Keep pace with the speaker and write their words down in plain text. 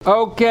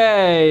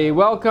Okay,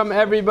 welcome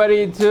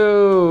everybody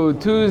to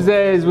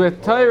Tuesdays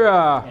with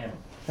Torah.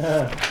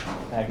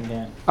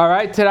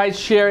 Alright, tonight's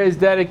share is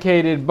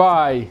dedicated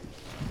by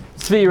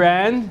Tzvi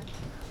Rand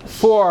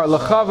for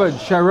Lechavod,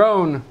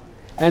 Sharon,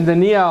 and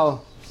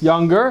Danielle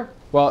Younger.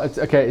 Well,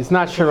 it's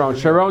not Sharon.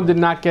 Sharon did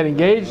not get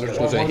engaged,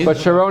 but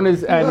Sharon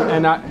is,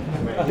 and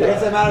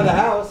Gets them out of the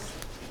house.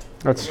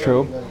 That's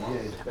true.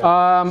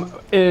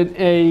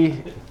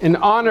 In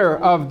honor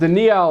of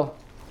Danielle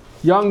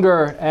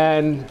Younger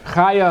and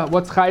Chaya,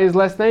 what's Chaya's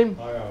last name?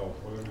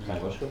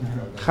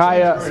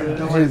 Chaya,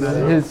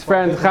 his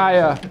friend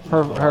Chaya,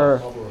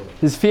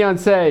 his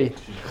fiancée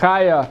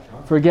Chaya,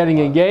 for getting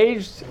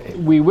engaged.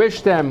 We wish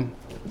them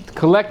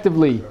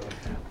collectively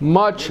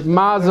much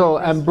mazel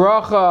and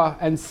bracha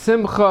and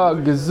simcha,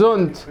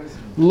 gesund,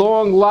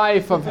 long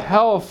life of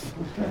health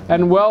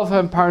and wealth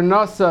and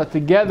parnasa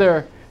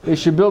together. They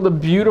should build a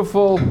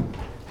beautiful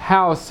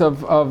house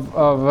of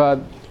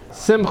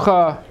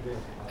simcha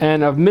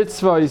and of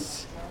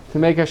mitzvahs to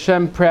make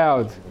Hashem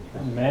proud.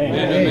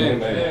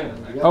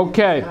 Amen.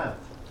 Okay.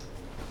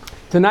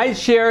 Tonight's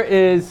share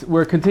is,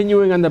 we're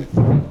continuing on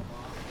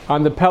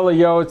the Pele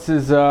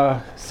Yotz's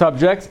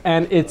subjects,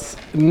 and it's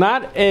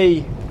not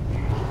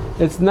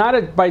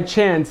by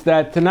chance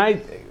that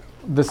tonight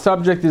the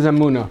subject is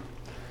Amunah.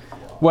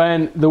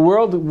 When the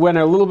world went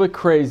a little bit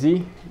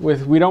crazy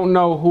we don't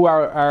know who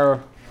our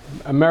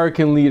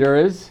American leader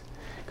is,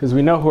 because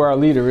we know who our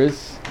leader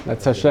is.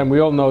 That's Hashem.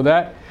 We all know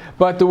that.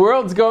 But the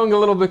world's going a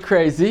little bit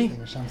crazy,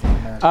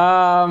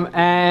 so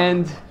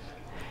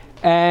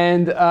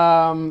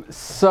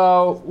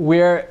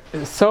we're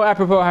so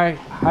apropos. Hi,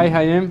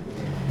 Hayim.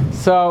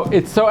 So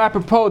it's so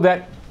apropos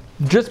that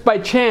just by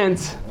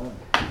chance,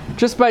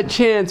 he's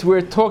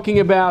talking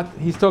about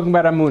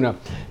Amunah.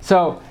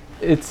 So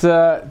it's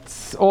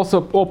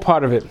also all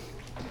part of it.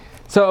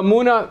 So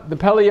Amunah, the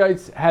Pele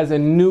Yotz has a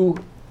new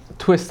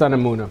twist on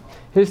Amunah.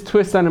 His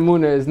twist on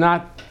Amunah is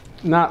not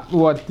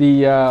what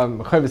the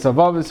Chovos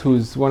HaLevavos,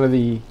 who's one of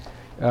the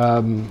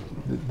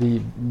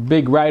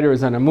big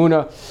writers on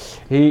Amunah,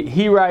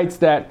 he writes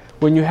that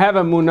when you have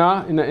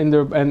Amunah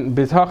and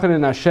Bitachon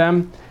in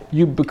Hashem,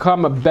 you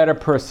become a better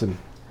person.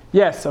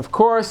 Yes, of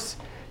course,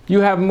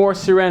 you have more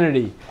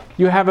serenity.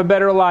 You have a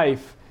better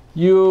life.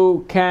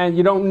 You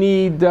don't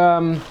need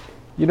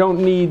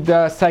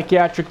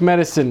psychiatric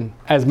medicine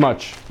as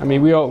much. I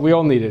mean, we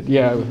all need it.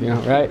 Yeah,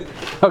 right?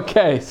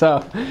 Okay,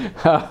 so,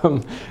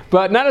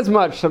 but not as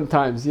much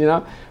sometimes,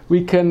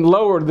 We can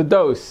lower the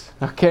dose,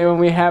 okay, when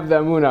we have the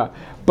Amunah.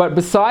 But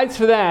besides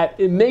for that,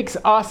 it makes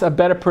us a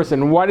better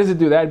person. Why does it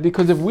do that?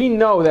 Because if we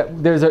know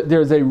that there's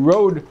a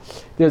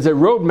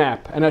roadmap,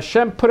 and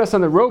Hashem put us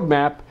on the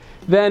roadmap,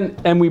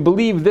 and we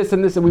believe this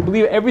and this, and we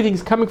believe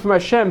everything's coming from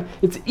Hashem,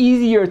 it's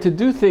easier to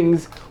do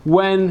things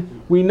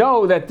when we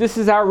know that this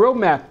is our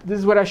roadmap. This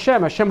is what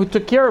Hashem who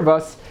took care of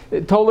us,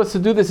 told us to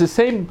do this. The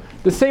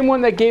same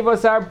one that gave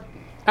us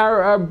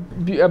our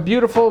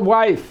beautiful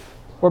wife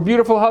or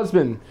beautiful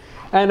husband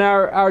and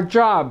our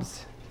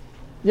jobs.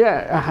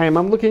 Yeah, Chaim,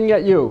 I'm looking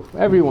at you,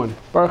 everyone.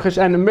 Baruch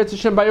Hashem, and the mitzvah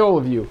Hashem by all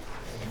of you.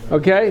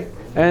 Okay?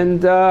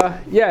 And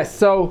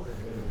so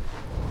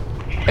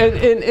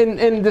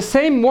in the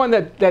same one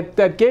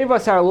that gave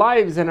us our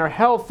lives and our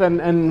health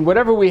and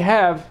whatever we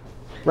have,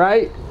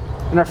 right,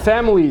 and our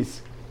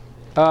families,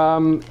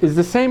 is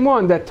the same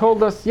one that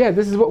told us,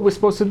 this is what we're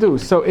supposed to do.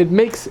 So it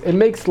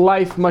makes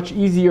life much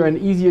easier and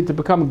easier to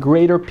become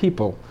greater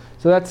people.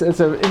 So it's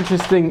an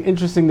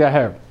interesting to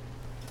have.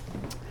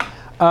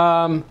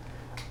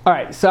 All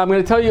right, so I'm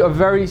going to tell you all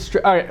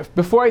right,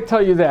 before I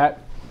tell you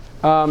that,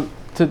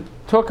 to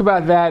talk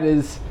about that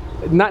is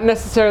not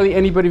necessarily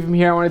anybody from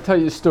here. I want to tell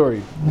you a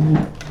story.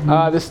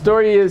 The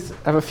story is,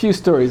 I have a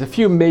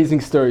few amazing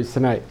stories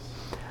tonight.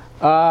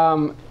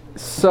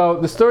 So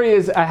the story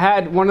is, I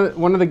had one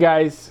of the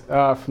guys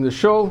from the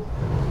shul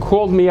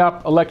called me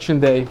up election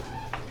day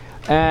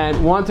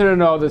and wanted to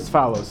know this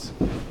follows.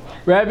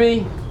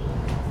 Rabbi,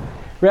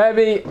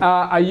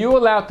 are you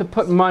allowed to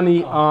put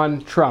money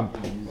on Trump?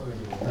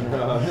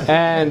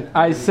 And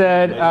I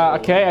said,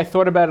 okay, I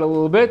thought about it a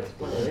little bit,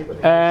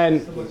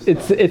 and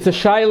it's a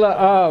shaila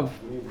of,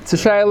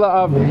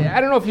 I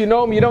don't know if you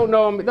know him, you don't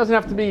know him, it doesn't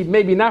have to be,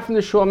 maybe not from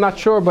the shul, I'm not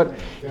sure, but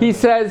he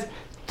says,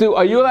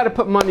 are you allowed to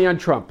put money on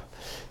Trump?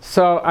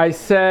 So I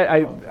said,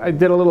 I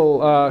did a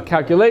little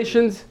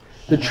calculations.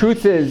 The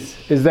truth is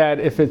that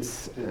if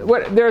it's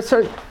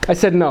I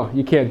said no,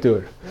 you can't do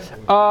it.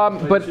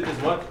 But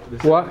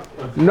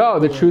what? No,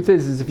 the truth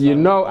is if you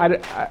know,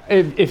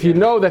 if you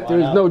know that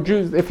there's no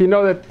Jews, if you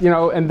know that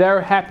and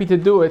they're happy to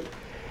do it,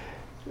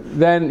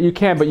 then you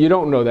can. But you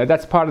don't know that.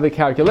 That's part of the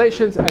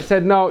calculations. I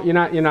said no, you're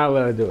not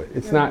allowed to do it.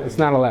 It's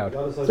not allowed.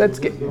 Let's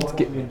get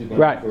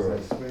right.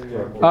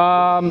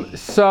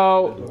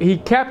 So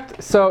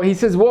he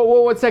says,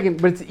 whoa, 1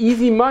 second. But it's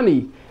easy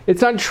money.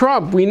 It's on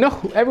Trump. We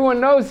know. Everyone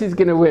knows he's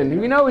going to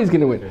win. We know he's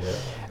going to win.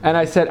 And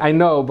I said, I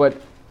know, but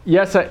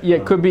yes,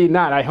 it could be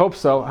not. I hope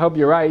so. I hope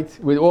you're right.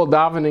 With all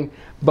davening,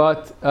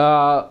 but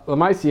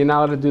Lamaisi, you're not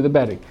allowed to do the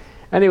betting.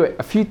 Anyway,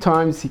 a few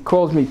times he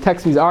calls me,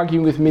 texts me, he's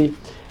arguing with me,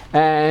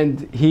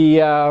 and he's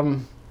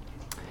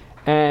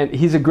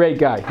a great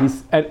guy.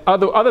 And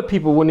other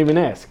people wouldn't even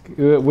ask,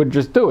 would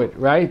just do it,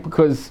 right?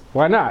 Because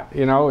why not?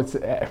 It's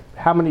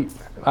how many.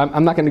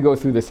 I'm not going to go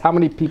through this. How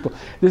many people?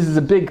 This is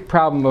a big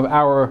problem of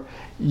our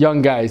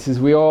young guys. Is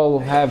we all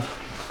have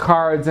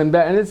cards and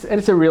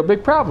it's a real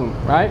big problem,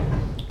 right?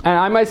 And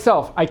I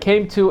myself, I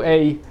came to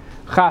a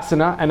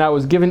chasana and I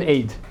was given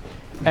aid,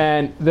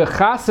 and the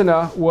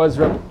chasana was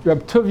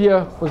Reb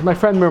Tuvia, was my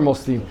friend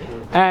Mirmelstein,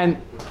 and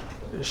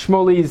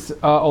Shmoli's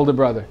older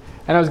brother.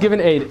 And I was given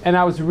aid, and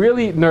I was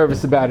really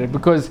nervous about it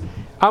because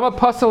I'm a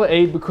pasal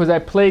aid because I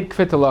played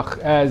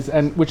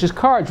kvitalach which is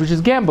cards, which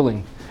is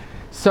gambling.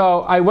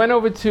 So I went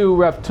over to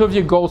Rav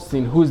Tuvia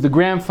Goldstein, who's the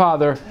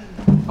grandfather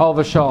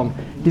of Shalom.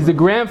 He's the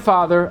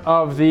grandfather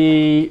of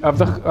the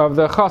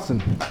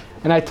chassan,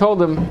 and I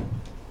told him,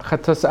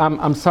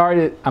 I'm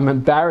sorry, I'm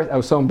embarrassed. I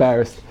was so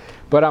embarrassed,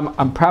 but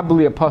I'm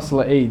probably a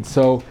pasal aid.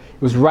 So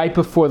it was right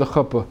before the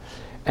chuppah,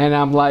 and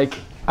I'm like,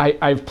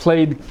 I've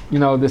played,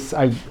 this.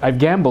 I've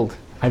gambled.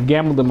 I've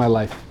gambled in my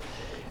life,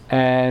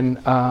 and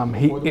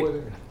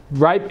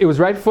it was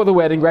right before the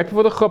wedding, right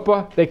before the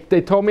chuppah.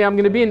 They told me I'm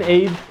going to be an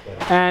aid,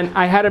 and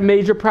I had a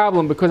major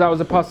problem because I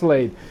was a pasal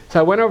aid. So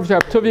I went over to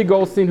Tuvia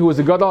Goldstein, who was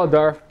a Gadol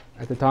Adar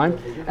at the time,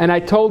 and I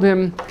told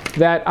him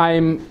that I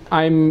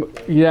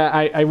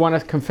want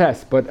to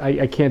confess, but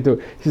I can't do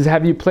it. He says,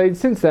 "Have you played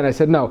since then?" I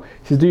said, "No."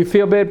 He says, "Do you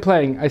feel bad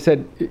playing?" I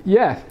said,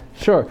 "Yeah,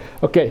 sure.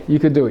 Okay, you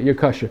could do it. You're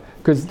kosher,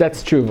 because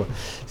that's tshuva."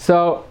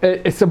 So,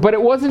 but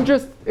it wasn't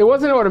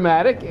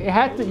automatic. You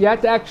had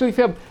to actually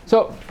feel.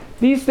 So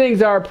these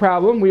things are a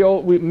problem.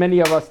 Many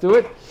of us do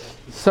it.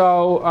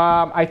 So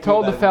I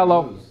told the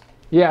fellow.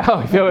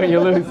 Yeah, you feel when you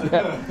lose.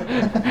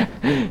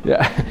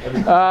 Yeah.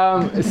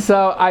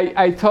 So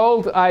I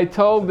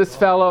told this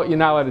fellow, you're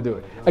not allowed to do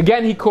it.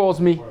 Again, he calls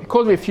me. He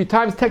calls me a few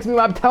times, texts me.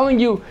 I'm telling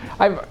you,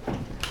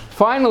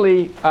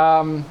 finally.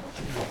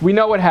 We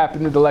know what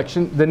happened in the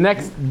election. The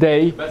next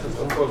day,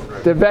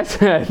 next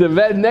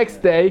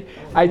day,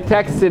 I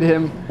texted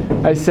him.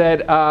 I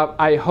said,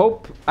 I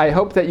hope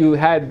that you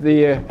had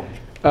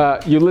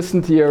you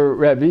listened to your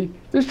Rebbe.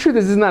 It's true,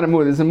 this is not a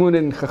Munah. There's a Munah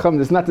in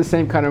Chacham. It's not the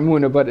same kind of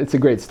Munah, but it's a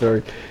great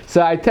story.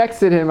 So I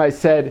texted him. I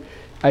said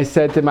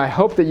to him, I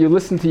hope that you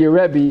listened to your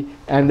Rebbe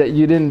and that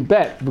you didn't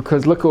bet,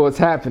 because look at what's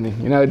happening.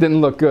 It didn't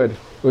look good.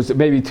 It was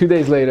maybe 2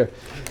 days later.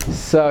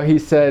 So he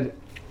said,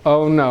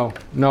 oh no,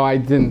 I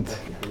didn't.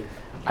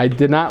 I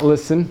did not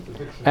listen.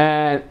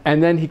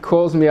 And then he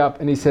calls me up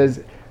and he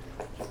says,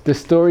 the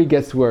story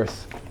gets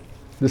worse.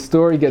 The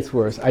story gets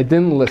worse. I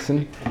didn't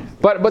listen.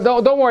 But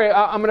don't worry,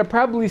 I'm going to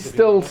probably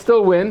still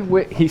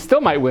win. He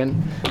still might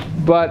win.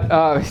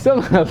 But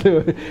still not do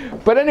it.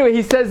 But anyway,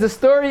 he says the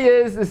story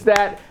is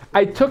that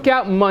I took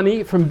out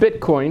money from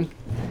Bitcoin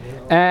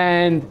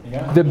and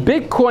the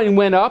Bitcoin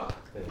went up.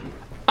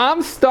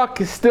 I'm stuck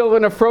still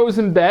in a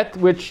frozen bet,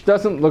 which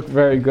doesn't look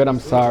very good. I'm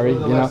sorry,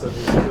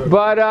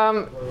 But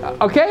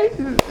okay.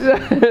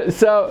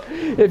 So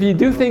if you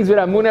do things with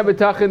Amunah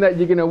B'tachin that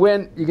you're going to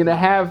win, you're going to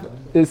have.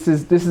 This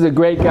is a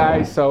great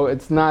guy. So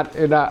it's not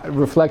a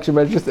reflection,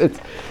 but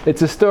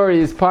it's a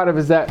story. It's part of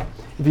is that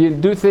if you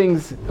do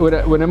things with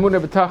Amunah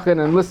B'tachin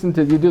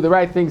and you do the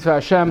right things for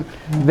Hashem,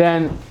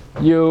 then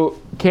you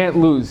can't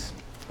lose.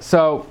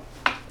 So.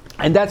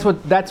 And that's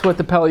what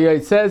the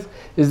Peliyot says,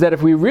 is that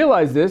if we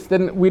realize this,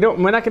 then we're not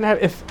going to have.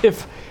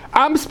 If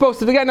I'm supposed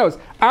to, the guy knows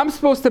I'm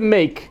supposed to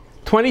make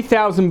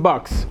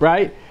 $20,000,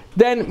 right?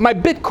 Then my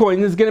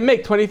Bitcoin is going to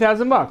make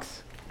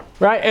 $20,000,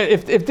 right?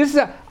 If this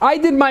is I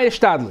did my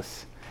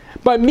ishtadlus,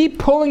 but me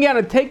pulling out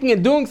and taking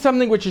and doing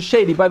something which is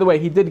shady. By the way,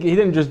 he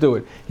didn't just do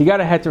it. He got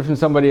a heter from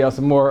somebody else,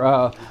 a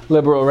more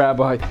liberal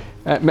rabbi.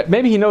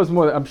 Maybe he knows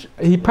more.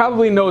 He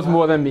probably knows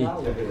more than me,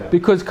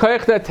 because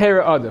koyach that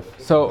tera adif.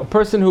 So a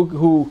person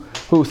who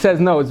says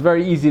no, it's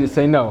very easy to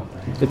say no.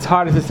 It's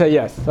harder to say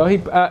yes. So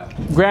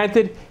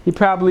granted, he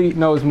probably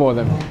knows more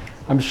than me.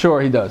 I'm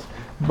sure he does.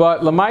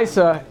 But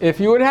lamaisa, if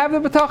you would have the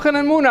betachan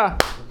and muna,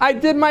 I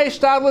did my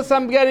ishtadlus,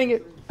 I'm getting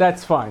it.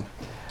 That's fine.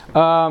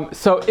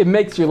 So it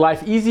makes your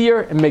life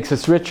easier. It makes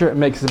us richer. It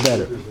makes us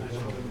better.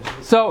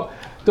 So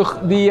the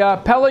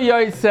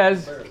Peliyot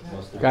says,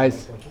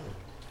 guys.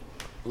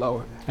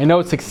 Lower. I know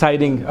it's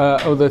exciting,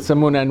 the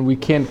Samuna, and we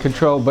can't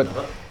control, but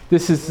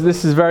this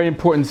is very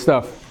important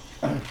stuff.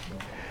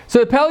 So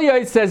the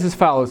Peliyot says as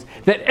follows: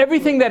 that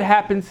everything that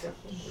happens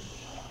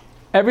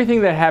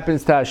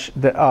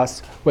to us,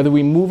 whether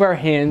we move our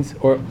hands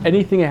or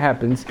anything that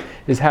happens,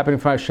 is happening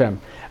for Hashem.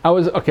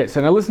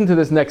 So now listen to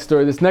this next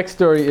story. This next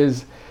story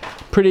is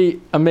pretty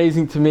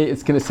amazing to me.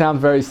 It's going to sound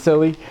very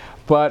silly,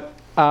 but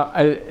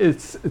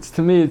it's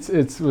to me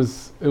it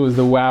was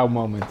the wow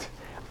moment.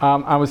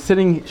 I was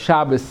sitting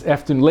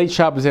late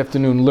Shabbos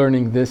afternoon,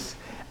 learning this,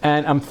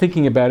 and I'm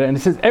thinking about it. And it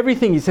says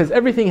everything. He says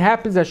everything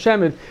happens.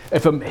 Hashem,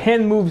 if a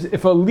hand moves,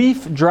 if a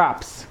leaf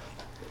drops,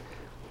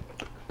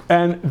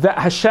 and that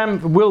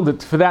Hashem willed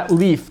it for that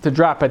leaf to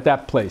drop at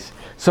that place.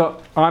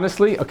 So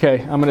honestly,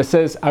 okay, I'm going to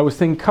say this. I was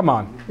thinking, come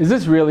on,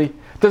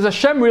 does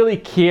Hashem really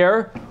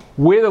care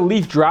where the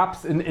leaf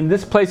drops in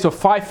this place or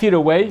 5 feet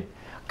away?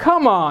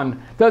 Come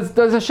on.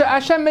 Does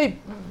Hashem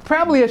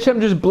probably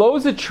Hashem just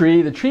blows the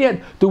tree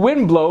the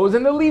wind blows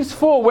and the leaves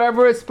fall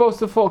wherever it's supposed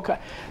to fall.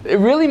 It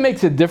really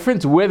makes a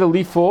difference where the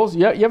leaf falls.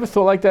 You ever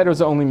thought like that, or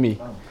is it only me?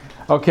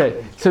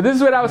 Okay, so this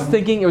is what I was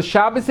thinking. It was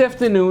Shabbos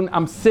afternoon.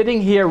 I'm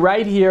sitting here,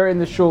 right here in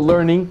the shul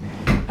learning,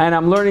 and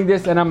I'm learning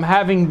this, and I'm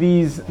having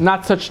these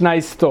not such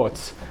nice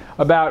thoughts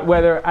about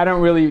whether I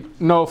don't really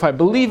know if I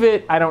believe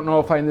it, I don't know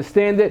if I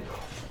understand it.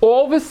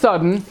 All of a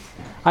sudden,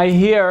 I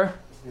hear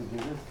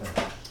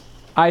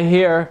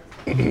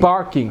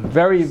barking,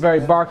 very, very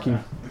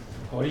barking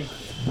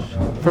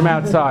from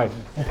outside.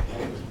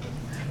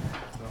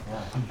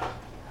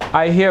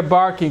 I hear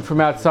barking from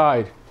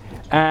outside.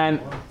 And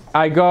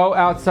I go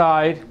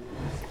outside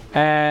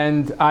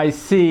and I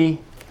see,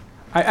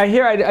 I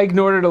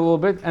ignored it a little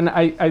bit, and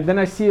then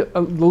I see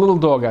the little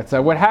dog outside.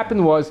 What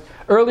happened was,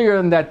 earlier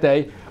in that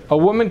day, a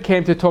woman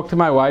came to talk to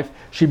my wife.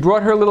 She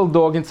brought her little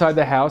dog inside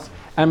the house,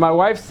 and my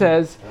wife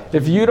says,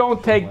 if you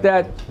don't take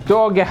that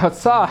dog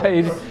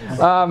outside,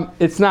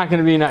 it's not going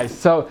to be nice.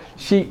 So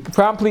she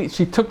took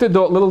the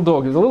little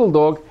dog, it was a little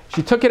dog,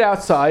 she took it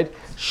outside,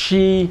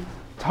 she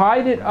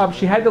tied it up,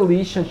 she had the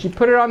leash, and she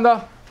put it on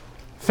the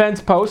fence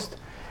post,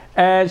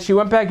 and she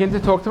went back in to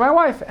talk to my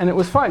wife, and it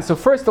was fine. So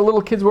first the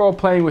little kids were all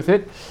playing with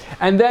it,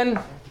 and then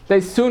they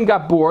soon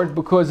got bored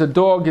because a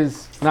dog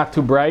is not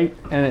too bright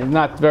and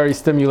not very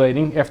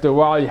stimulating. After a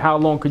while, how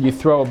long could you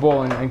throw a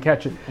ball and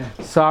catch it?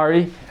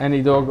 Sorry,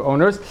 any dog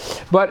owners,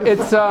 but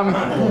it's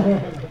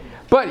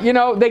but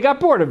they got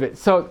bored of it.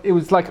 So it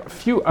was like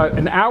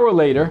an hour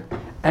later,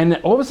 and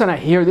all of a sudden I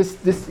hear this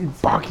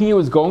barking. It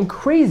was going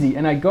crazy,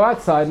 and I go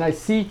outside and I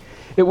see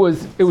it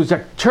was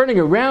like turning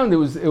around. It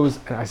was.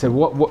 And I said,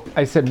 what?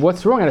 I said,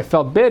 what's wrong? And I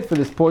felt bad for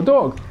this poor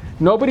dog.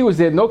 Nobody was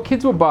there. No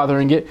kids were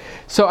bothering it.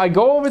 So I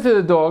go over to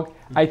the dog.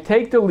 I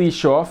take the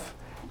leash off,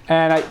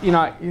 and you're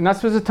not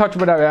supposed to touch it,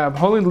 but I'm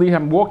holding the leash.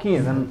 I'm walking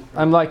in.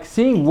 I'm like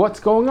seeing what's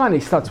going on. He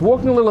starts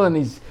walking a little, and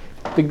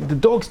the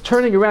dog's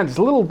turning around. This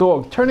little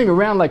dog turning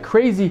around like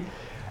crazy,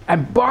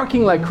 and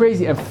barking like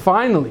crazy. And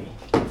finally,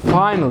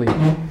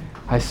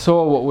 I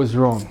saw what was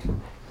wrong.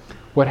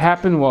 What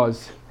happened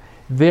was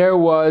there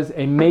was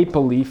a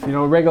maple leaf,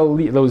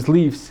 regular those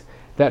leaves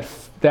that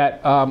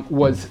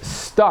was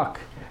stuck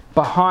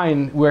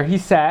behind where he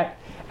sat,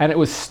 and it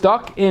was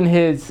stuck in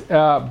his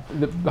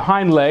the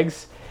hind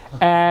legs,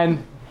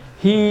 and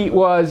he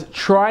was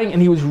trying,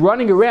 and he was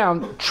running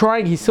around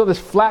trying. He saw this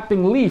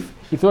flapping leaf.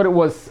 He thought it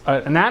was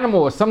an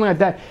animal or something like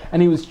that,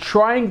 and he was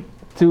trying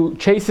to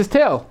chase his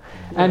tail,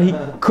 and he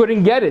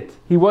couldn't get it.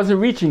 He wasn't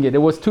reaching it.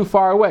 It was too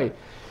far away.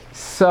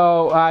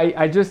 So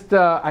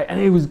and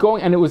he was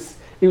going, and it was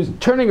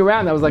turning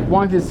around. I was like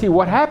wanting to see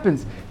what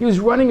happens. He was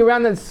running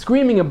around and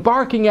screaming and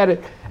barking at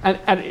it. And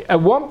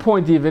at one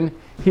point, even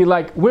he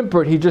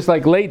whimpered. He just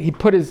laid. He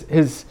put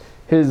his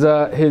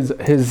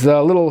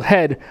little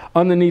head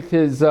underneath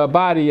his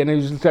body, and he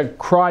was just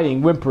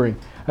crying, whimpering.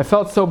 I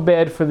felt so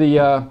bad for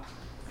the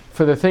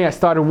thing. I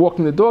started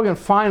walking the dog, and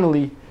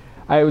finally,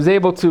 I was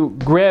able to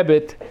grab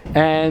it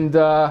and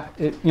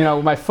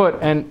my foot,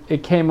 and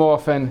it came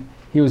off, and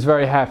he was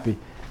very happy.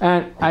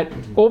 And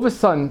all of a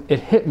sudden, it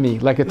hit me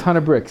like a ton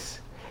of bricks.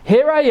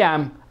 Here I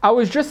am. I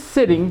was just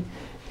sitting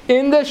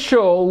in the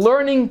shul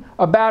learning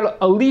about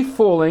a leaf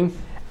falling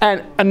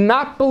and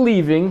not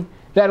believing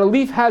that a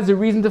leaf has a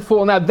reason to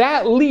fall. Now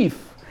that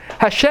leaf,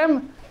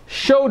 Hashem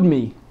showed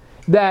me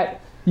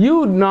that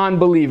you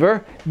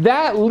non-believer,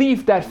 that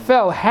leaf that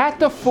fell had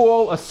to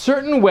fall a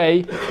certain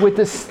way with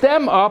the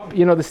stem up.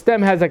 The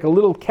stem has like a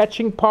little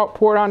catching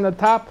port on the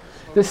top.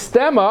 The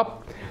stem up.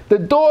 The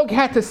dog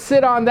had to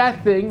sit on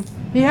that thing.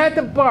 He had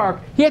to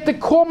bark. He had to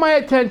call my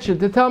attention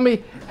to tell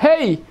me,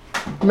 hey,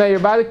 Meir,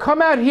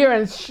 come out here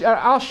and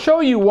I'll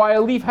show you why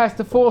a leaf has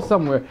to fall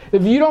somewhere.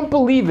 If you don't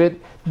believe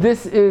it,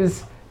 this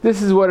is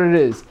what it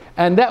is.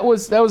 And that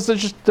was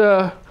just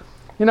it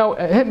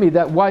hit me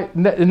that why it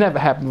never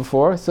happened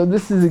before. So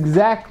this is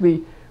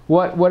exactly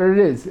what it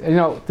is.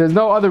 There's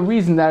no other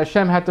reason that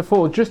Hashem had to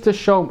fall, just to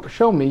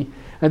show me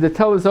and to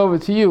tell this over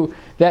to you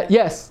that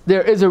yes,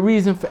 there is a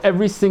reason for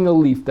every single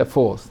leaf that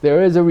falls.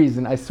 There is a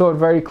reason. I saw it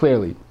very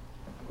clearly.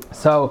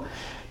 So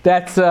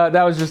that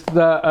was just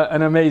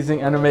an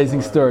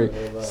amazing story.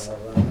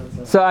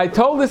 So I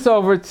told this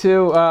over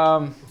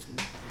to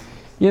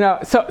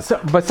so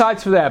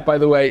besides for that, by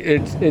the way,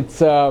 it's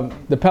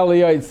the Pele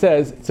Yoed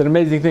says it's an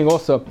amazing thing.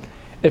 Also,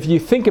 if you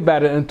think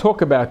about it and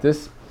talk about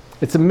this,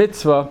 it's a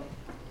mitzvah.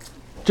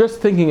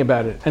 Just thinking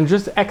about it and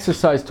just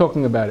exercise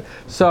talking about it.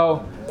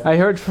 So I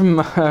heard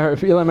from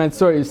Eli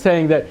Mansour, he was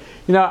saying that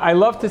I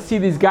love to see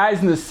these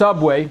guys in the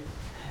subway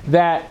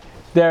that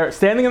they're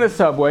standing in the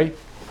subway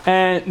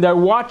and they're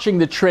watching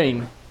the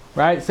train,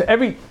 right? So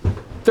every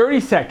 30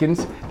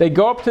 seconds, they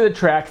go up to the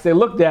tracks, they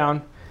look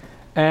down,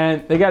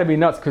 and they got to be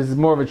nuts because there's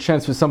more of a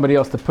chance for somebody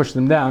else to push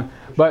them down.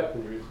 But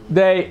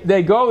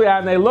they go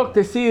down, they look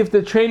to see if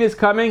the train is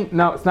coming.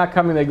 No, it's not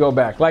coming, they go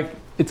back.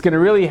 It's going to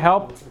really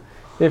help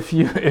if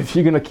you're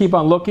going to keep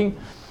on looking.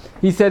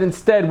 He said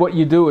instead what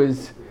you do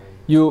is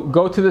you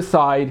go to the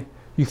side,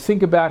 you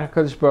think about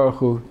HaKadosh Baruch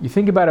Hu, you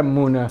think about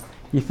Amunah,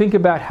 You think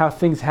about how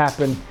things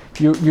happen.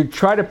 You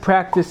try to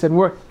practice and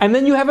work, and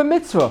then you have a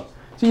mitzvah.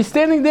 So you're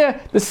standing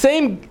there, the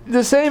same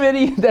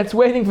idiot that's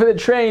waiting for the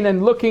train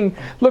and looking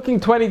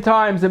 20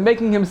 times and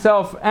making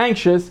himself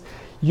anxious.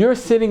 You're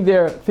sitting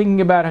there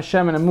thinking about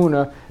Hashem and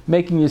Amunah,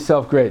 making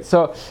yourself great.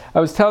 So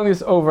I was telling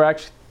this over. I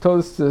actually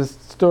told this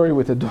story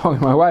with the dog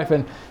and my wife,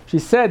 and she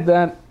said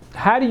that,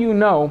 how do you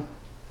know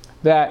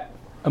that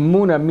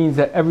Amunah means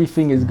that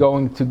everything is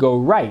going to go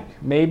right?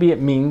 Maybe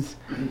it means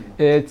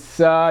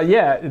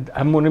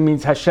Amunah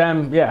means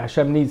Hashem. Yeah,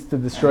 Hashem needs to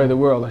destroy the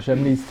world.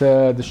 Hashem needs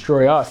to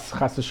destroy us.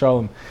 Chas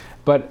v'shalom.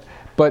 But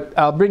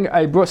I'll bring you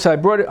a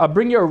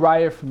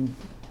raya from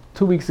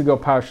 2 weeks ago,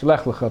 Parasha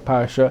Lech Lecha,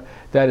 Parasha,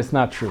 that is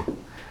not true.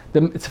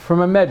 It's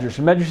from a Medrash.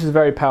 A Medrash is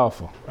very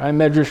powerful. Right?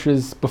 Medrash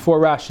is before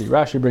Rashi.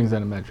 Rashi brings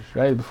in a Medrash,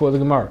 right? Before the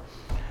Gemara.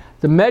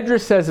 The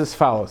Medrash says as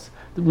follows.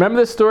 Remember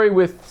the story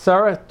with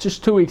Sarah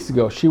just 2 weeks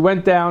ago? She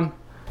went down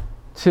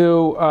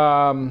to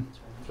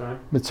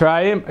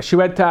Mitzrayim. She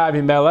went to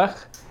Avimelech,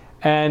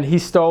 and he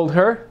stole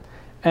her.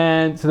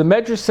 And so the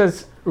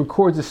Medrash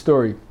records a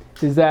story.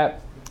 Is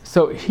that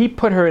so? He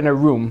put her in a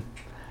room.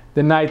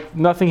 The night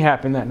nothing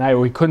happened that night,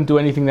 or he couldn't do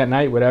anything that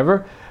night,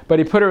 whatever. But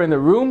he put her in the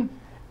room,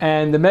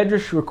 and the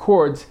Medrash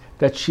records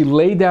that she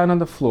lay down on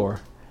the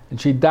floor and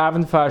she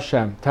davened for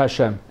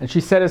Hashem, and she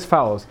said as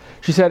follows.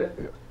 She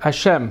said,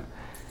 Hashem,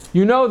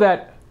 you know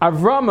that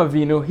Avram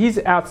Avinu, he's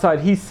outside,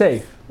 he's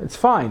safe, it's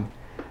fine.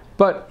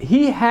 But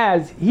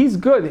he's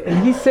good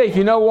and he's safe.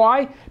 You know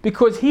why?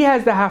 Because he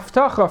has the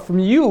haftacha from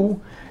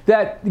you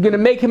that you're going to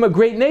make him a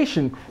great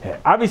nation.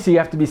 Obviously you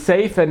have to be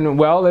safe and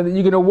well, and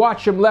you're going to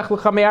watch him, Lech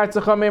lecha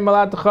me'artzecha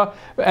me'malatecha,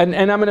 and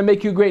I'm going to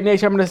make you a great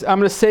nation, I'm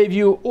going to save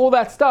you, all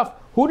that stuff.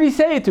 Who did he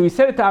say it to? He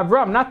said it to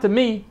Avram, not to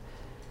me.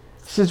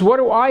 He says, what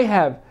do I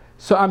have?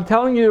 So I'm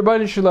telling you,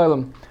 Rabbeinu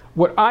Shalom,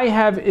 what I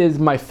have is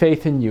my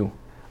faith in you.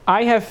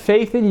 I have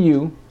faith in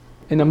you,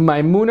 in a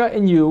maimunah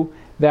in you,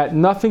 that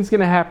nothing's going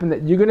to happen,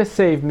 that you're going to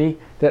save me,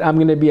 that I'm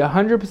going to be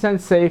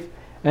 100% safe,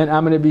 and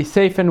I'm going to be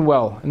safe and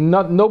well.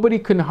 Nobody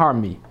can harm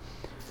me.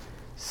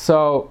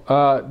 So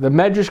the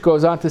Medrash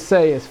goes on to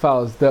say as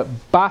follows. The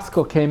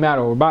Baskel came out,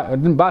 or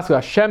didn't Baskel,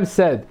 Hashem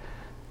said,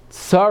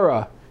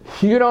 Sarah,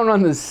 you don't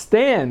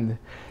understand.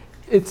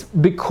 It's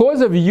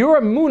because of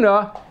your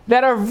emunah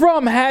that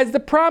Avram has the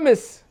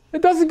promise.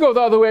 It doesn't go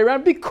the other way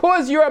around.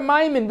 Because you're a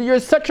maimin, you're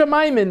such a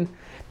maimin.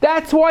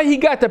 That's why he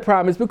got the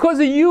promise, because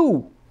of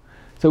you.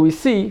 So we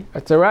see,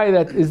 it's a right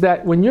that is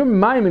that when you're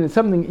maimin in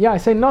something, I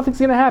say nothing's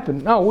going to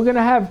happen. No,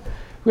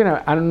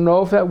 I don't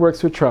know if that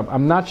works with Trump.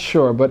 I'm not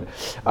sure, but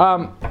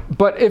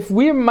if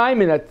we're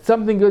maimin that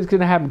something good is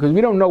going to happen, because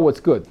we don't know what's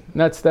good.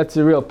 That's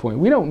the real point.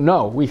 We don't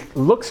know. It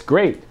looks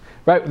great.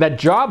 Right? That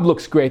job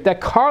looks great.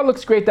 That car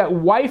looks great. That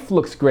wife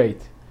looks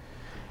great.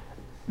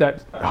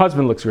 That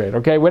husband looks great.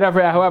 Okay,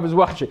 whoever's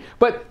watching.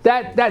 But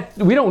that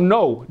we don't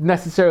know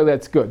necessarily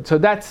that's good. So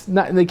that's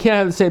not. They can't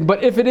have the same.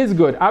 But if it is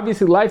good,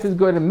 obviously life is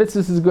good and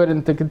mitzvahs is good,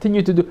 and to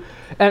continue to do.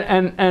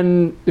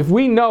 And if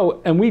we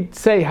know and we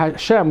say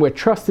Hashem, we're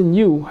trusting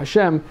you,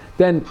 Hashem,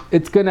 then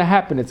it's going to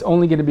happen. It's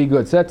only going to be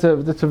good. So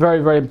that's a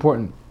very, very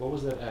important. What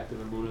was that act of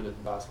emunah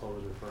that Baskel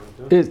was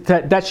referring to? Is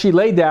that she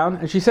lay down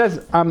and she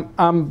says,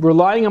 I'm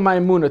relying on my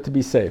emunah to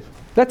be safe.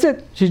 That's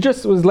it. She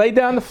just was laid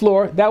down on the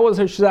floor. That was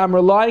her. She said, I'm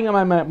relying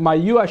on my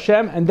you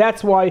Hashem, and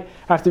that's why I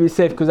have to be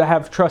safe, because I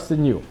have trust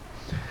in you.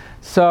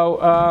 So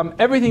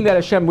everything that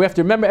Hashem, we have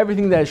to remember,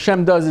 everything that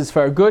Hashem does is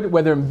for our good,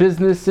 whether in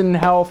business, in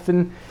health,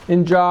 in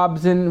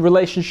jobs, in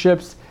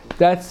relationships.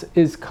 That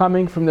is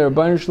coming from the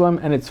Rebbeinu Shalom,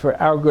 and it's for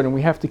our good, and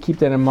we have to keep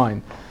that in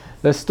mind.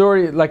 The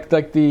story, like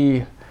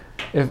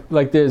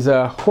there's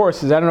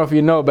horses. I don't know if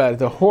you know about it.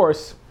 The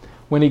horse,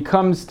 when he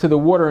comes to the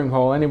watering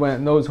hole, anyone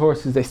that knows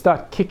horses, they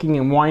start kicking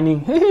and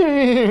whining.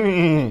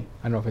 I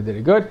don't know if I did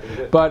it good,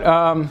 but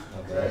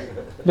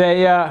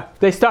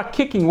they start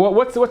kicking.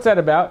 What's that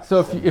about?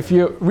 So if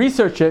you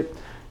research it,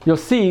 you'll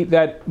see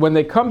that when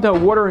they come to a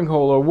watering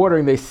hole or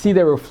watering, they see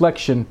their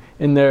reflection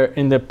in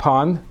the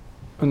pond,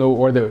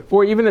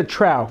 or even the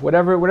trough,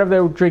 whatever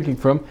they're drinking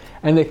from,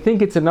 and they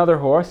think it's another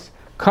horse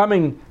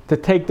coming to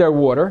take their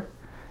water,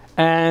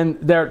 and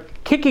they're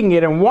kicking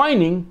it and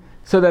whining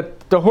so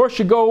that the horse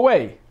should go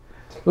away.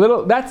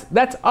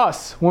 That's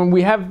us when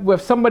we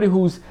have somebody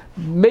who's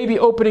maybe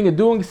opening and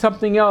doing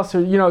something else,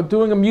 or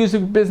doing a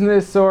music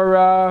business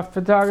or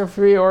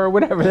photography or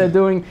whatever they're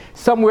doing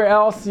somewhere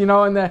else,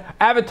 and they're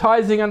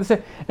advertising on the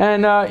side,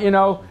 and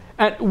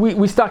and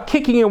we start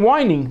kicking and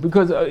whining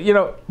because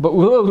but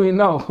little we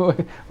know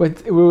we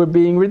were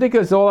being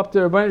ridiculous. All up to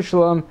Rebbeinu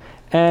Shalom,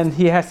 and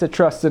he has to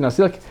trust in us.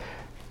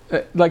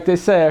 Like they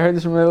say, I heard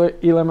this from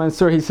Eli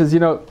Mansour. He says,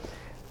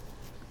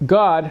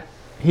 God,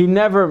 he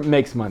never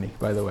makes money,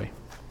 by the way.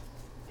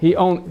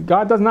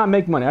 God does not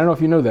make money. I don't know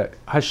if you know that.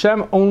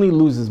 Hashem only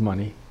loses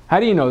money. How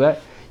do you know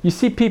that? You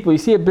see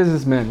a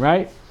businessman,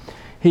 right?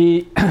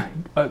 He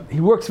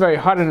works very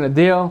hard on a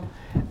deal,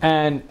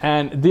 and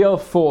the deal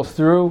falls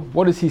through.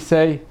 What does he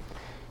say?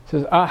 He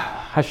says,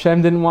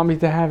 Hashem didn't want me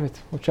to have it.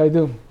 What should I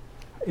do?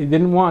 He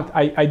didn't want.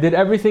 I did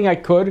everything I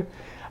could.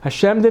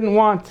 Hashem didn't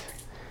want.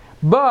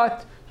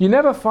 But you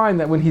never find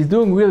that when he's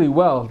doing really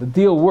well, the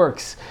deal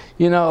works.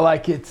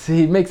 Like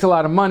he makes a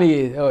lot of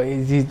money.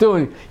 He's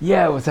doing,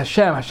 it was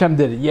Hashem. Hashem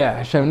did it. Yeah,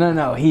 Hashem.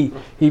 No. He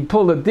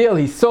pulled a deal.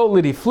 He sold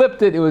it. He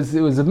flipped it. It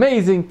was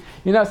amazing.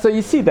 So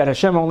you see that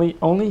Hashem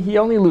only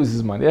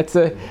loses money.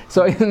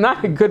 So he's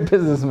not a good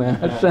businessman.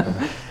 Hashem.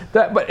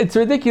 But it's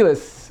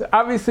ridiculous.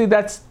 Obviously,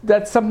 that's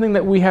something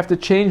that we have to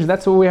change.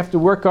 That's what we have to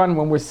work on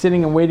when we're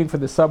sitting and waiting for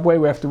the subway.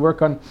 We have to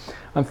work on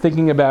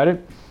thinking about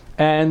it.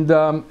 And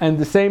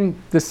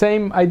the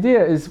same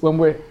idea is when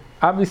we're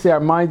obviously our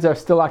minds are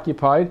still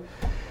occupied.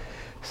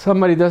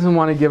 Somebody doesn't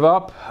want to give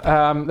up.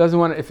 Doesn't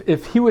want to,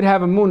 if he would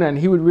have a emunah and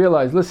he would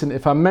realize, listen,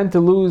 if I'm meant to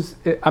lose,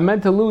 I'm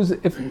meant to lose.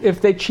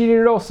 If they cheated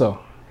it also,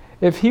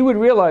 if he would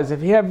realize,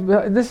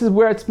 this is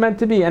where it's meant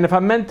to be, and if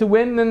I'm meant to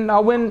win, then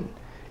I'll win,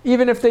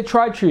 even if they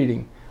try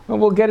cheating. Well,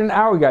 we'll get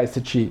our guys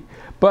to cheat.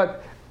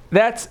 But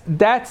that's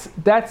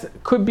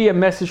could be a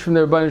message from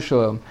the Rebbeinu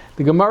Shalom.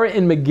 The Gemara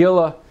in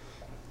Megillah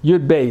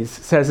Yud Beis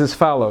says as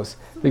follows.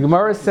 The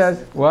Gemara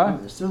says,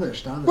 what?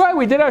 Right,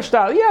 we did our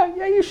shtal.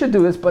 Yeah, you should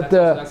do this, but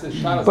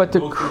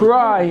to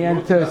cry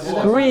and to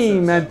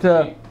scream and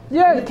to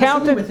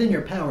count it within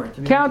your power.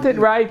 Count it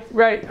right,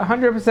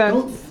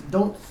 100%.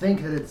 Don't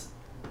think that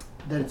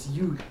it's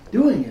you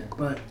doing it,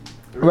 but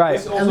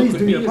right. At least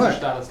do your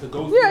part.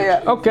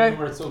 Okay.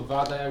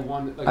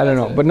 I don't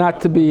know, but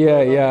not to be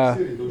yeah.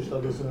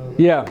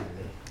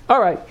 All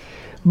right.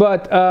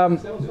 But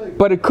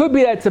it could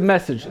be that it's a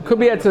message. It could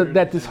be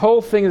that this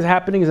whole thing is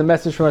happening is a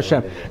message from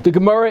Hashem. The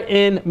Gemara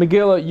in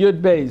Megillah Yud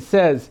Beis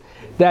says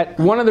that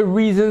one of the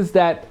reasons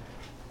that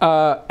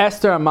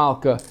Esther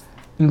Amalka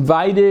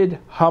invited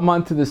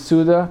Haman to the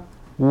Suda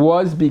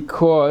was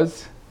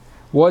because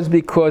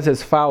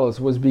as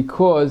follows, was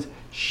because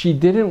she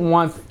didn't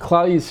want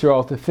Klal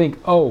Yisrael to think,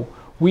 oh,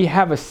 we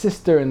have a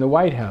sister in the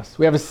White House.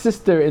 We have a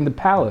sister in the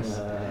palace.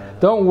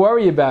 Don't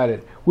worry about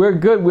it. We're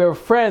good. We're a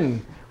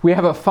friend. We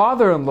have a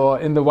father-in-law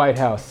in the White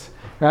House,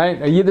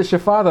 right? A Yiddish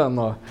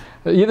father-in-law,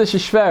 a Yiddish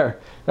shver,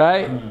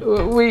 right?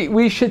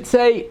 We should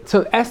say,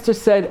 so Esther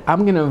said,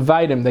 I'm going to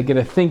invite him. They're going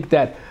to think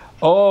that,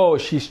 oh,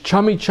 she's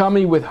chummy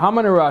with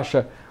Haman and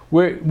Rasha.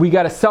 We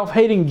got a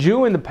self-hating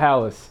Jew in the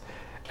palace.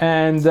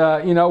 And,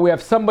 we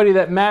have somebody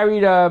that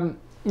married,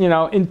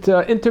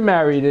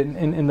 intermarried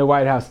in the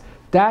White House.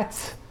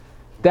 That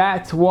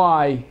is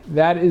why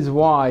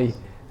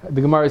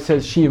the Gemara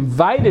says she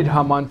invited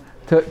Haman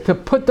to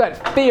put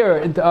that fear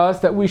into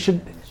us that we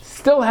should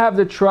still have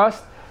the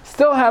trust,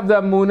 still have the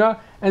emunah,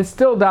 and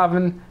still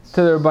daven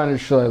to the Rebbeinu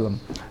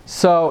Shalom.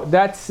 So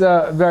that's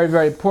very,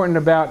 very important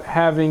about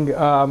having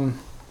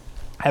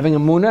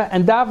emunah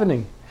and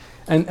davening.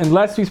 And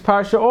last week's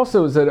parasha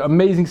also is an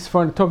amazing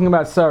Sefarno talking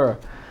about Sarah.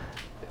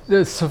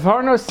 The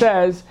Sefarno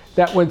says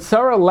that when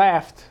Sarah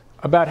laughed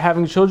about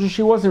having children,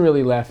 she wasn't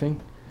really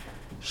laughing.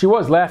 She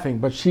was laughing,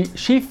 but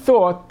she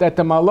thought that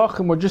the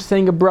malachim were just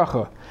saying a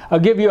bracha. I'll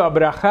give you a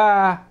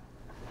bracha.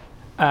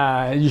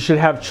 You should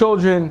have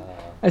children.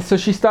 And so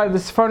she started, the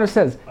Sefarno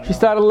says, she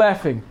started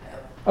laughing.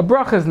 A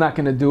bracha is not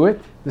going to do it.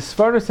 The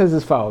Sefarno says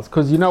as follows,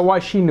 because you know why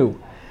she knew.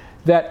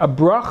 That a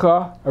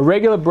bracha, a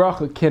regular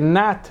bracha,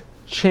 cannot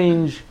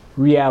change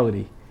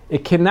reality.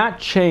 It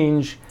cannot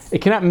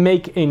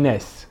make a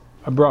nes,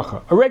 a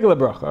bracha. A regular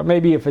bracha.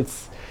 Maybe if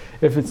it's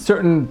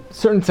certain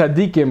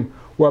tzaddikim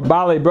where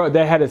Baalei bracha,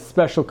 they had a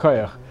special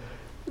koyach.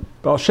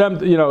 Baal Shem,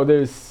 there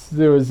was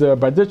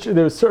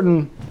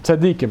certain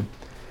tzaddikim,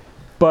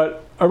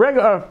 but a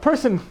regular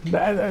person,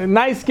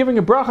 nice giving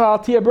a bracha, al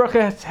tia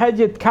bracha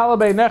hedyet kala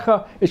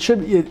beinecha.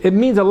 It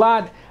means a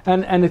lot,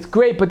 and it's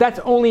great, but that's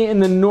only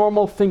in the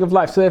normal thing of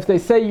life. So if they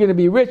say you're going to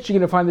be rich, you're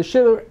going to find the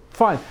shiddur,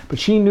 fine. But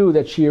she knew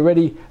that she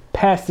already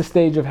passed the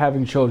stage of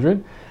having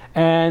children,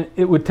 and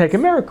it would take a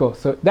miracle.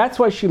 So that's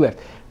why she left.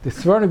 The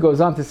Sefarno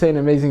goes on to say an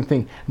amazing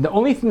thing. And the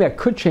only thing that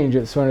could change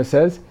it, Sefarno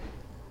says,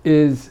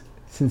 is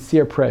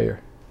sincere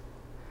prayer.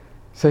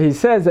 So he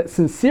says that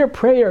sincere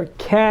prayer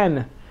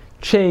can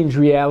change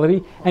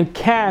reality and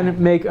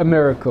can make a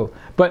miracle.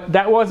 But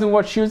that wasn't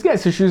what she was getting.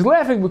 So she was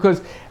laughing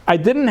because I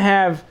didn't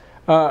have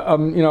I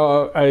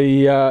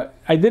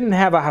didn't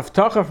have a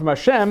haftacha from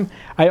Hashem.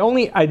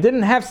 I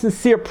didn't have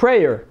sincere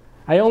prayer.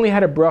 I only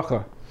had a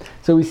bracha.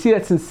 So we see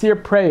that sincere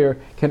prayer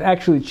can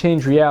actually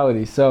change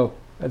reality. So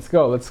let's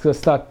go. Let's go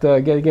start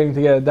getting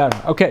together down.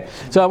 Okay.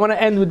 So I want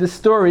to end with the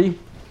story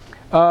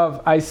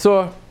I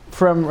saw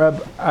from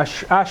Reb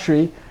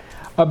Ashri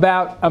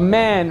about a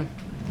man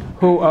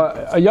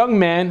a young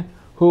man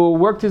who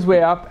worked his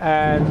way up,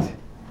 and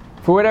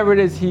for whatever it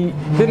is, he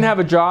didn't have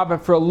a job,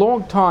 and for a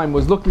long time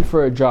was looking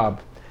for a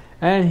job.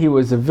 And he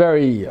was a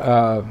very,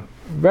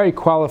 very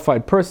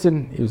qualified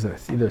person. He was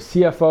either a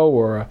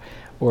CFO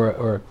or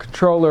a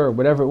controller or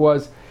whatever it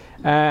was.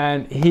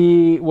 And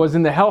he was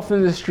in the health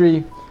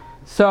industry.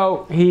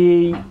 So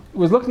he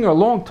was looking a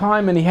long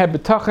time, and he had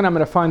betachon, I'm going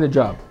to find a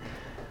job.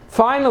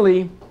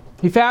 Finally,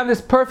 he found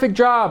this perfect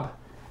job.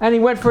 And he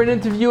went for an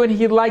interview, and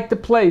he liked the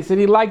place, and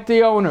he liked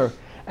the owner.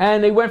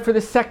 And they went for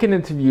the second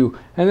interview,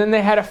 and then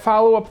they had a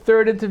follow-up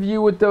third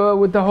interview with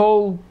the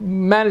whole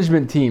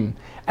management team,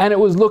 and it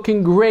was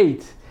looking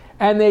great.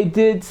 and they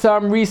did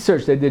some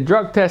research. They did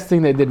drug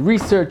testing, they did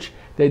research,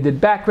 they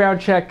did background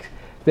check,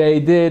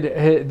 they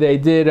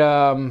did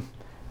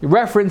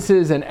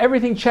references, and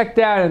everything checked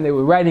out, and they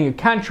were writing a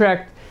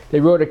contract. They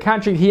wrote a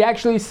contract. He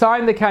actually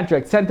signed the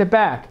contract, sent it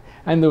back,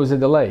 and there was a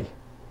delay.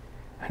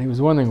 And he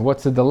was wondering,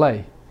 what's the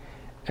delay?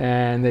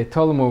 And they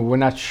told him, well, we're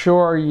not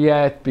sure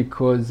yet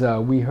because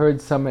we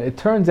heard some. It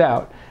turns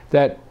out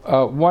that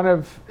one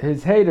of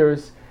his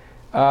haters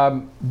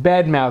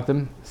badmouthed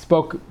him,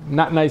 spoke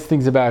not nice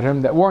things about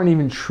him that weren't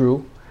even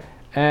true,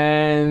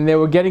 and they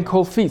were getting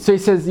cold feet. So he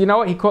says, you know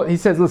what? He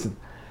says, listen,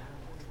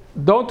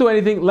 don't do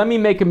anything. Let me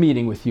make a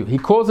meeting with you. He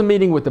calls a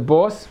meeting with the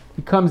boss.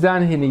 He comes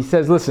down and he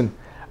says, listen,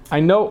 I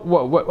know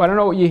I don't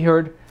know what you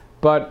heard,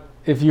 but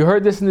if you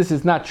heard this and this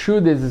is not true,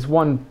 there's this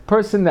one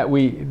person that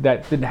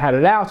had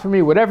it out for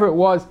me. Whatever it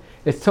was,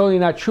 it's totally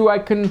not true. I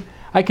can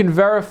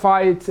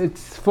verify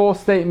it's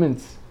false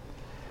statements.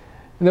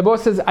 And the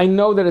boss says, I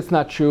know that it's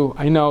not true.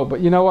 I know,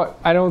 but you know what?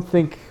 I don't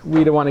think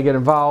we don't want to get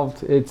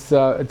involved. It's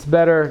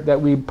better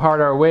that we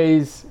part our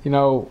ways. You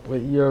know,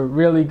 you're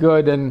really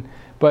good,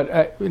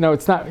 but you know,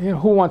 it's not. You know,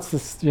 who wants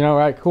to? You know,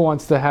 right? Who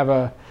wants to have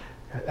a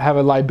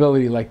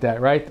liability like that,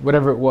 right?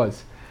 Whatever it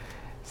was.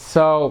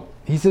 So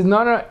he says,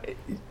 no.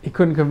 He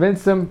couldn't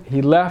convince them.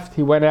 He left.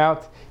 He went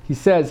out. He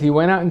says he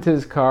went out into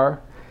his car,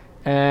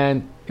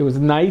 and it was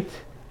night,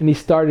 and he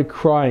started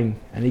crying,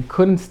 and he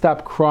couldn't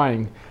stop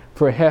crying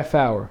for a half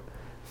hour.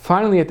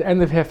 Finally, at the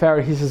end of the half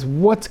hour, he says,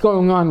 what's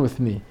going on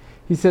with me?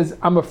 He says,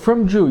 I'm a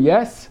frum Jew,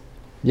 yes?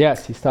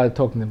 Yes, he started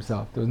talking to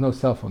himself. There was no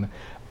cell phone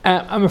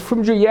there. I'm a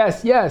frum Jew,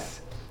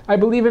 yes. I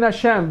believe in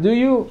Hashem. Do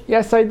you?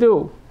 Yes, I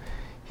do.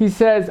 He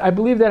says, I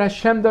believe that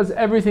Hashem does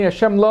everything.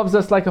 Hashem loves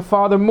us like a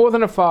father, more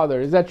than a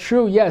father. Is that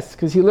true? Yes,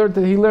 because he learned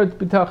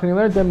bitachon, he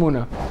learned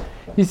emunah.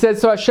 He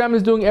says, so Hashem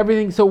is doing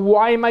everything, so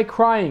why am I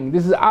crying?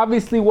 This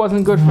obviously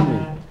wasn't good for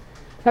me.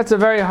 That's a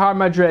very hard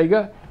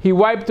madrega. He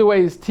wiped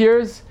away his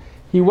tears.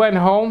 He went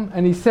home,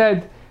 and he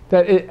said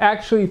that it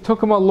actually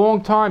took him a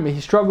long time.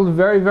 He struggled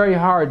very, very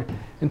hard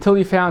until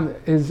he found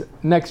his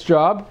next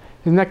job.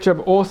 His next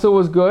job also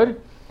was good.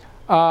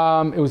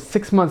 It was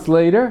 6 months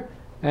later,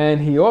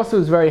 and he also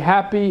was very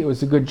happy. It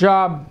was a good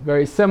job,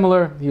 very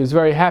similar. He was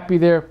very happy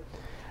there.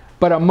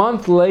 But a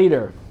month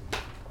later,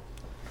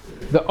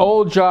 the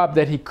old job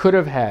that he could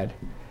have had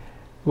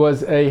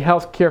was a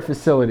healthcare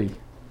facility,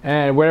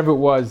 and whatever it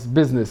was,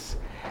 business.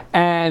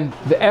 And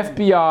the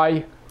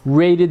FBI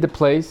raided the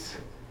place,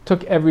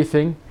 took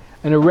everything,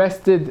 and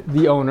arrested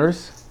the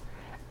owners.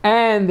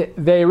 And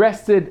they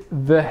arrested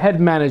the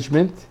head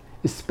management,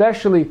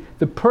 especially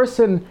the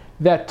person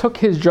that took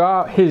his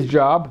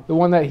job, the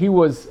one that he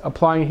was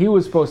applying, he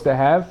was supposed to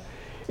have.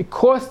 It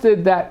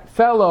costed that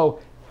fellow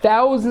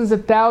thousands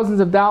and thousands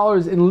of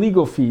dollars in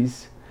legal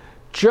fees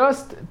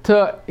just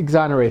to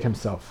exonerate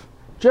himself,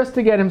 just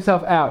to get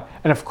himself out.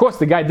 And of course,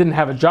 the guy didn't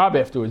have a job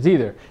afterwards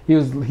either. He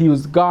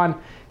was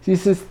gone. He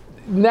says,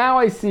 now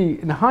I see,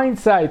 in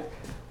hindsight,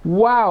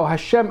 wow,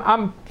 Hashem,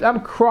 I'm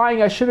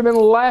crying. I should have been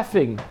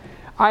laughing.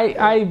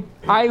 I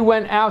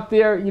went out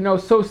there, you know,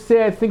 so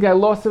sad. I think I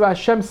lost it.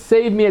 Hashem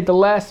saved me at the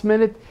last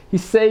minute. He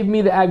saved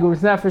me the agmas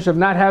nefesh of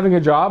not having a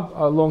job,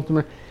 long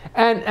term,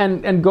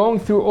 and going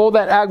through all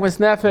that agmas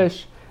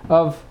nefesh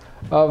of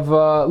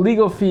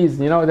legal fees.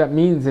 You know what that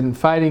means in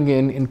fighting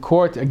in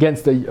court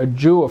against a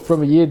Jew or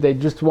from a Yid. They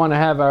just want to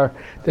have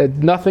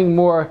nothing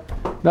more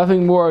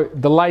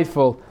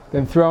delightful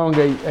than throwing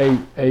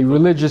a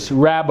religious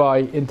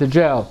rabbi into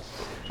jail.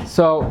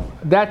 So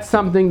that's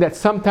something that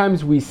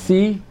sometimes we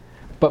see,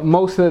 but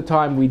most of the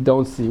time we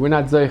don't see. We're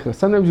not zeicha.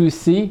 Sometimes we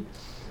see,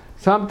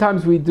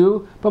 sometimes we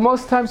do, but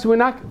most times we're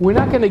not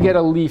going to get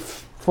a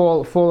leaf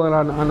falling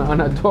on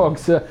a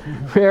dog's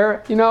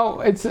hair. You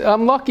know,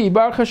 I'm lucky,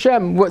 Baruch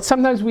Hashem.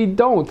 Sometimes we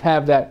don't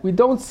have that. We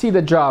don't see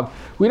the job.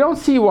 We don't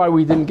see why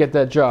we didn't get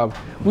that job.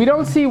 We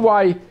don't see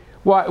why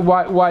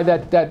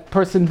that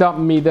person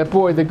dumped me, that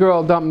boy, the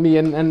girl dumped me,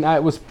 and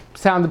it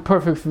sounded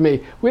perfect for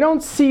me. We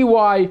don't see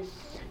why,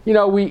 you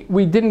know,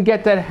 we didn't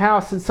get that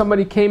house and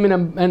somebody came in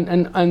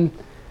and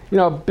you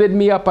know, bid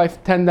me up by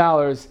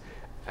 $10.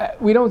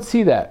 We don't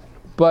see that,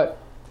 but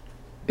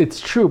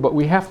it's true. But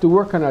we have to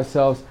work on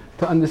ourselves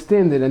to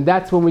understand it, and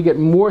that's when we get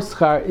more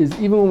schar. Is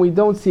even when we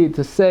don't see it,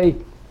 to say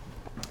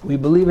we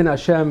believe in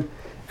Hashem,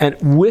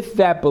 and with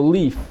that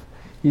belief,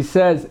 He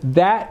says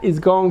that is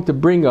going to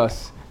bring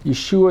us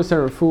Yeshuas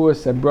and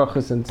Refuas and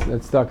brachas and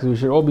tzedakah. We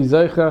should all be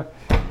zeicha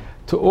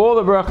to all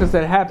the brachas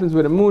that happens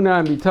with emunah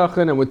and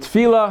bitachon and with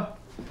tefillah,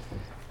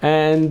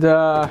 and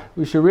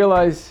we should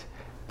realize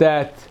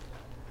that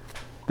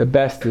the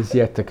best is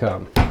yet to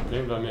come.